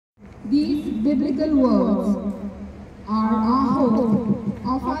These biblical words are our hope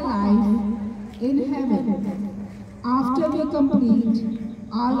of our life in heaven after we complete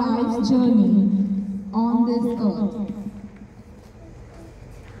our life's journey on this earth.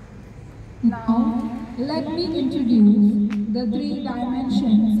 Now, let me introduce the three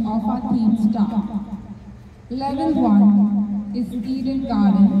dimensions of our theme star. Level 1 is Eden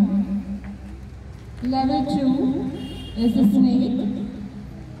Garden, Level 2 is the snake,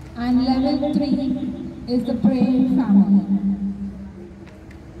 and Level 3 is the praying family.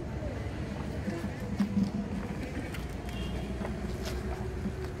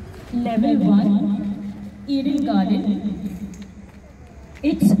 Level 1, Eden Garden.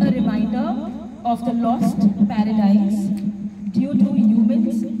 It's a reminder of the lost paradise due to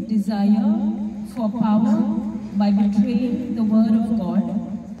humans' desire for power by betraying the word of God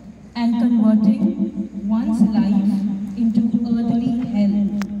and converting one's life into earthly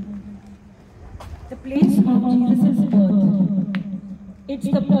hell. The place of Jesus' birth. It's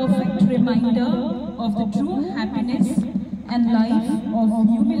the perfect reminder of the true happiness and life of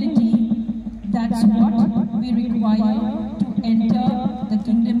humility. That's what we require to enter the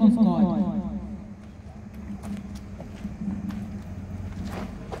kingdom of God.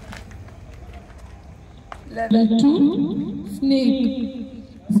 Level 2, snake.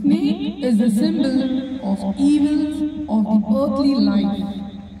 Snake is a symbol of evils of the earthly life,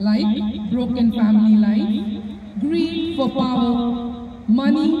 like broken family life, greed for power,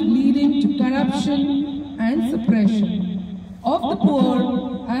 money leading to corruption and suppression of the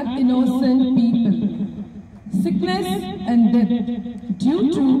poor and innocent people, sickness and death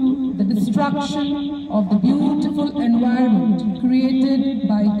due to the destruction of the beautiful environment created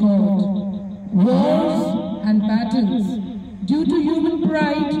by God, wars and battles due to human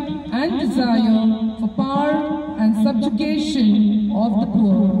pride and desire for power and subjugation of the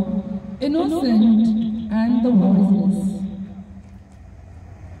poor, innocent and the voiceless.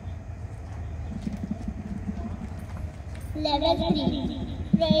 Level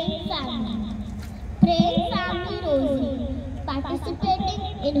 3, Praying Family. Praying Family Rosary, participating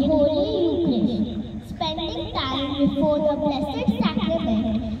in Holy Eucharist, spending time before the Blessed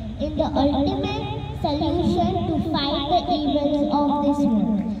Sacrament in the ultimate solution to fight the evils of this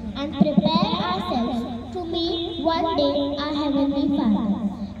world and prepare ourselves to meet one day our Heavenly Father,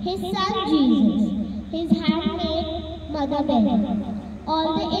 His Son Jesus, His handmaid Mother Mary, all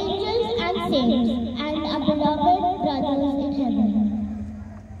the angels and saints, and our beloved brothers in heaven.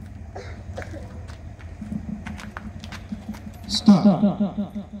 Star,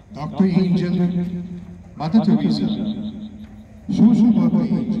 Dr. Angel, Mother Teresa, Social Worker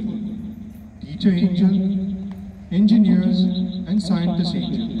Angel, Teacher Angel, Engineers and Scientist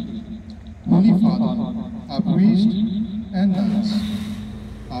Angel, Holy Father, our priest and nuns,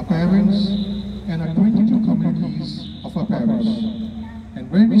 our parents and our 22 communities of our parish, and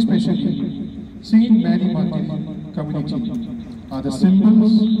very especially Saint Mary Magdalene community are the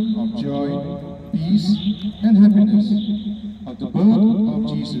symbols of joy, peace and happiness of the birth of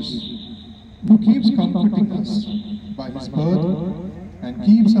Jesus, who keeps comforting us by His birth and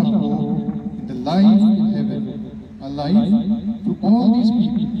keeps our hope in the life in heaven alive to all these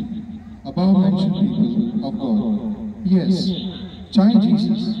people, above mentioned people of God. Yes, child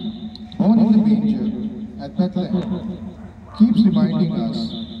Jesus, born in the manger at Bethlehem, keeps reminding us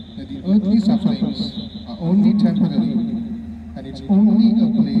that the earthly sufferings are only temporary, and it's only a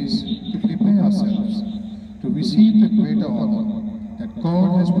place to prepare ourselves to receive the greater honor that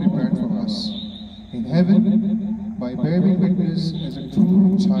God has prepared for us in heaven by bearing witness as a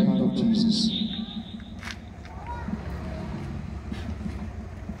true child of Jesus.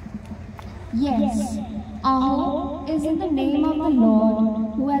 Yes, our hope is in the name of the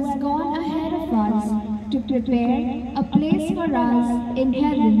Lord, who has gone ahead of us to prepare a place for us in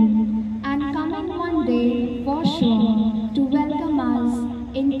heaven, and coming one day for sure to welcome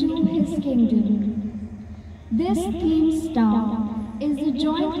us into His kingdom. This theme star is the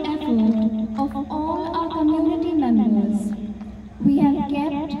joint effort of all our community members. We have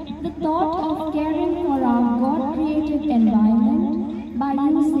kept the thought of caring for our God-created environment by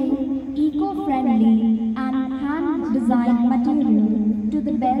using eco-friendly and hand-designed material to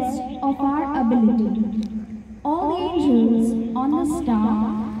the best of our ability. All the angels on the star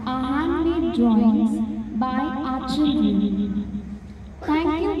are handmade drawings by our children.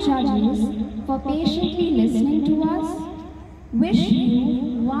 Thank you, judges, for patiently listening to us. Wish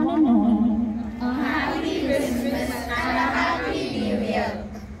you, one and all, a happy Christmas and a happy New Year.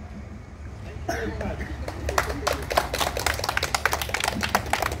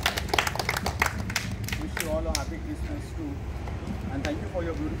 Wish you all a happy Christmas too, and thank you for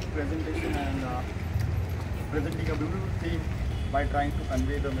your beautiful presentation and presenting a beautiful theme by trying to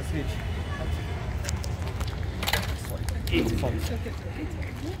convey the message. Sorry.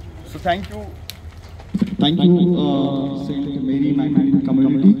 So thank you, Saint Mary Magdalene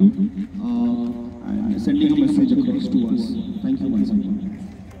community, and sending a message across to us. Thank you once again.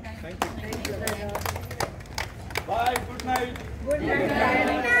 Thank you. Bye. Good night. Good night.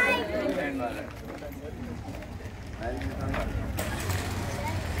 Good night.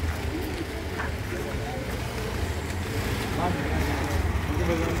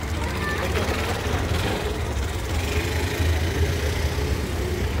 Good night.